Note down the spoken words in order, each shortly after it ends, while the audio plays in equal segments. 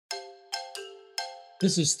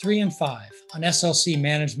This is 3 and 5 on SLC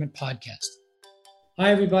Management Podcast. Hi,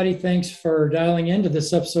 everybody. Thanks for dialing in to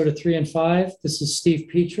this episode of 3 and 5. This is Steve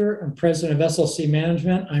Peacher. I'm president of SLC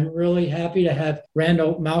Management. I'm really happy to have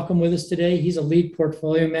Randall Malcolm with us today. He's a lead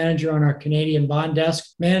portfolio manager on our Canadian bond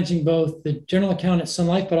desk, managing both the general account at Sun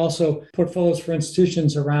Life, but also portfolios for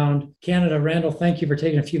institutions around Canada. Randall, thank you for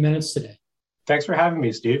taking a few minutes today. Thanks for having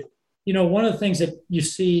me, Steve. You know, one of the things that you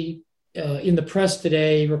see in the press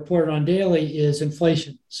today, reported on daily, is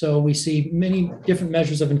inflation. So we see many different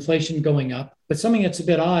measures of inflation going up. But something that's a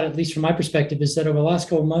bit odd, at least from my perspective, is that over the last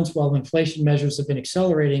couple of months, while inflation measures have been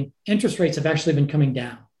accelerating, interest rates have actually been coming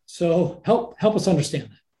down. So help us understand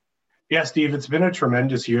that. Yeah, Steve, it's been a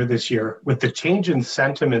tremendous year this year. With the change in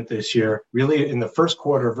sentiment this year, really in the first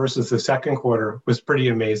quarter versus the second quarter, was pretty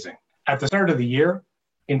amazing. At the start of the year,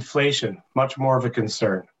 inflation, much more of a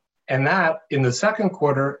concern. And that, in the second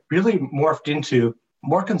quarter, really morphed into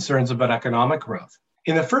more concerns about economic growth.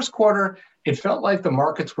 In the first quarter, it felt like the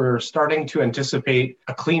markets were starting to anticipate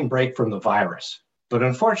a clean break from the virus. But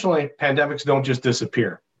unfortunately, pandemics don't just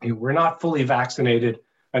disappear. We're not fully vaccinated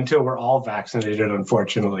until we're all vaccinated,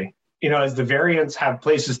 unfortunately. As the variants have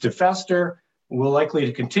places to fester, we're likely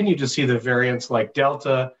to continue to see the variants like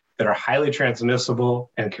Delta that are highly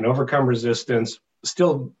transmissible and can overcome resistance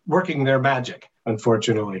still working their magic,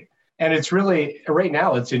 unfortunately. And it's really, right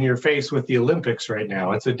now, it's in your face with the Olympics right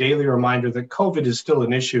now. It's a daily reminder that COVID is still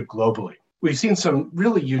an issue globally. We've seen some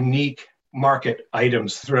really unique market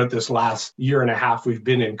items throughout this last year and a half we've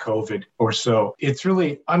been in COVID or so. It's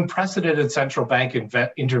really unprecedented central bank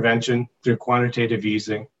intervention through quantitative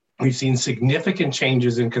easing. We've seen significant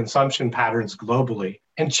changes in consumption patterns globally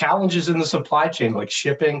and challenges in the supply chain like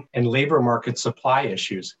shipping and labor market supply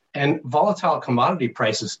issues and volatile commodity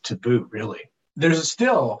prices to boot, really. There's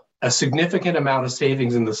still a significant amount of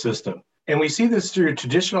savings in the system. And we see this through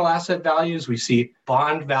traditional asset values. We see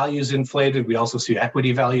bond values inflated. We also see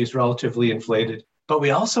equity values relatively inflated. But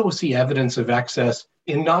we also see evidence of excess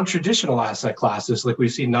in non-traditional asset classes, like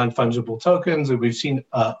we've seen non-fungible tokens, and we've seen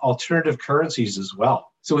alternative currencies as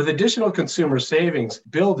well. So with additional consumer savings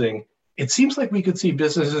building, it seems like we could see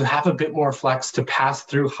businesses have a bit more flex to pass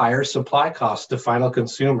through higher supply costs to final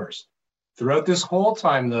consumers. Throughout this whole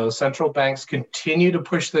time, though, central banks continue to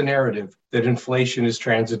push the narrative that inflation is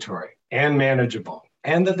transitory and manageable,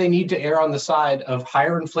 and that they need to err on the side of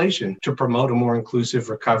higher inflation to promote a more inclusive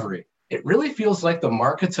recovery. It really feels like the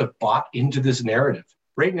markets have bought into this narrative.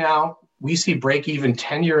 Right now, we see break-even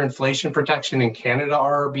 10-year inflation protection in Canada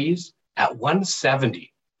RRBs at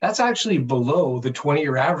 170. That's actually below the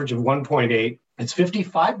 20-year average of 1.8. It's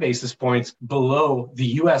 55 basis points below the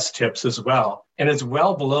US tips as well. And it's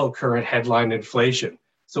well below current headline inflation.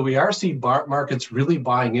 So we are seeing markets really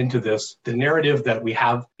buying into this, the narrative that we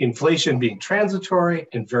have inflation being transitory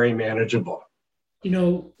and very manageable. You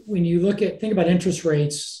know, when you think about interest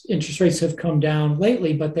rates have come down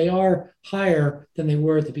lately, but they are higher than they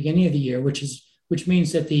were at the beginning of the year, which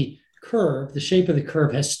means that the curve, the shape of the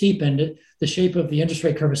curve has steepened. The shape of the interest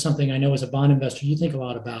rate curve is something I know as a bond investor you think a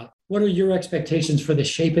lot about. What are your expectations for the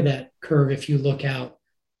shape of that curve if you look out,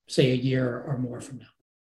 say, a year or more from now?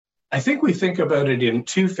 I think we think about it in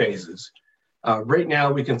two phases. Right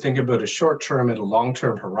now, we can think about a short-term and a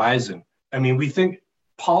long-term horizon. I mean, we think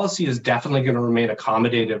policy is definitely going to remain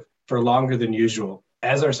accommodative for longer than usual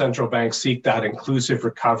as our central banks seek that inclusive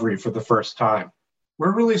recovery for the first time.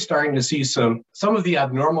 We're really starting to see some of the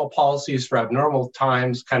abnormal policies for abnormal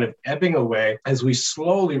times kind of ebbing away as we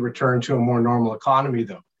slowly return to a more normal economy,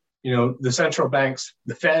 though. The central banks,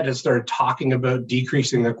 the Fed has started talking about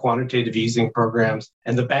decreasing their quantitative easing programs,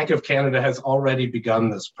 and the Bank of Canada has already begun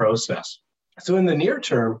this process. So in the near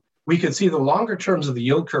term, we could see the longer terms of the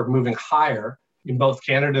yield curve moving higher in both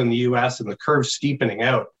Canada and the US, and the curve steepening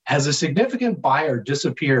out as a significant buyer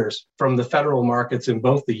disappears from the federal markets in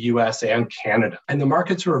both the US and Canada. And the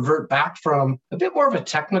markets revert back from a bit more of a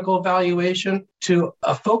technical valuation to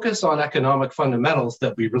a focus on economic fundamentals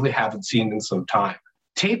that we really haven't seen in some time.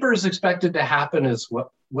 Taper is expected to happen as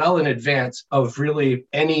well in advance of really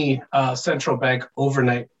any central bank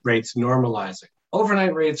overnight rates normalizing.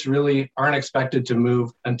 Overnight rates really aren't expected to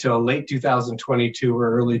move until late 2022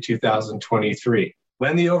 or early 2023.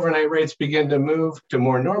 When the overnight rates begin to move to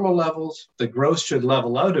more normal levels, the growth should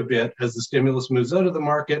level out a bit as the stimulus moves out of the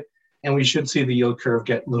market, and we should see the yield curve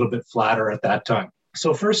get a little bit flatter at that time.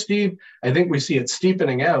 So first, Steve, I think we see it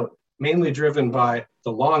steepening out, mainly driven by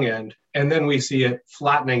the long end, and then we see it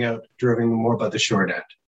flattening out, driven more by the short end.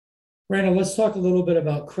 Randall, let's talk a little bit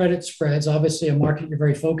about credit spreads, obviously a market you're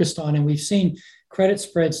very focused on, and we've seen credit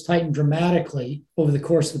spreads tighten dramatically over the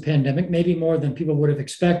course of the pandemic, maybe more than people would have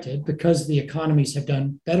expected because the economies have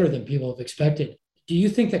done better than people have expected. Do you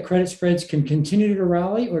think that credit spreads can continue to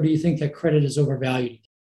rally, or do you think that credit is overvalued?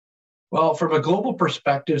 Well, from a global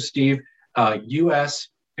perspective, Steve, US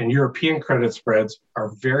and European credit spreads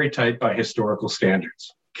are very tight by historical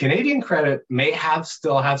standards. Canadian credit may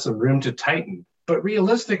still have some room to tighten, but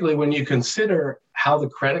realistically, when you consider how the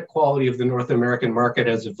credit quality of the North American market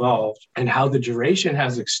has evolved and how the duration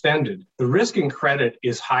has extended, the risk in credit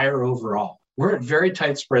is higher overall. We're at very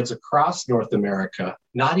tight spreads across North America,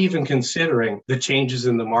 not even considering the changes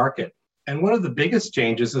in the market. And one of the biggest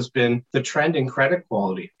changes has been the trend in credit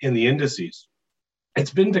quality in the indices.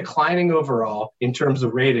 It's been declining overall in terms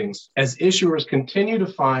of ratings as issuers continue to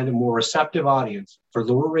find a more receptive audience for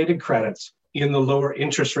lower rated credits in the lower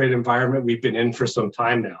interest rate environment we've been in for some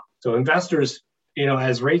time now. So investors,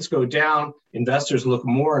 as rates go down, investors look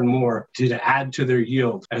more and more to add to their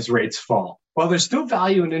yield as rates fall. While there's still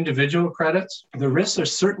value in individual credits, the risks are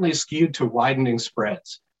certainly skewed to widening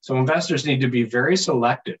spreads. So investors need to be very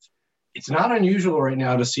selective. It's not unusual right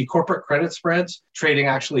now to see corporate credit spreads trading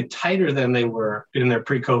actually tighter than they were in their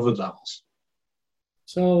pre-COVID levels.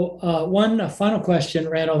 So one final question,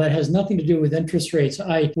 Randall, that has nothing to do with interest rates.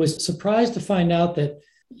 I was surprised to find out that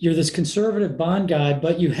you're this conservative bond guy,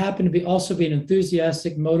 but you happen to also be an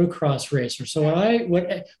enthusiastic motocross racer. So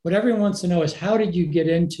what everyone wants to know is, how did you get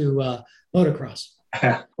into motocross?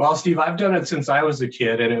 Well, Steve, I've done it since I was a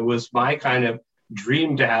kid, and it was my kind of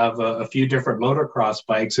dream to have a few different motocross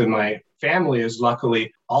bikes, and my family is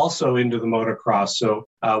luckily also into the motocross. So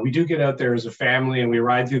we do get out there as a family, and we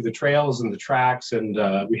ride through the trails and the tracks, and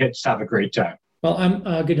we just have a great time. Well, I'm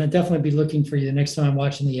going to definitely be looking for you the next time I'm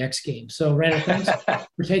watching the X Games. So, Randall, thanks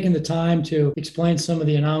for taking the time to explain some of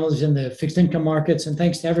the anomalies in the fixed income markets, and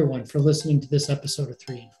thanks to everyone for listening to this episode of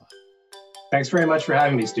 3 and 5. Thanks very much for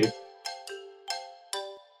having me, Steve.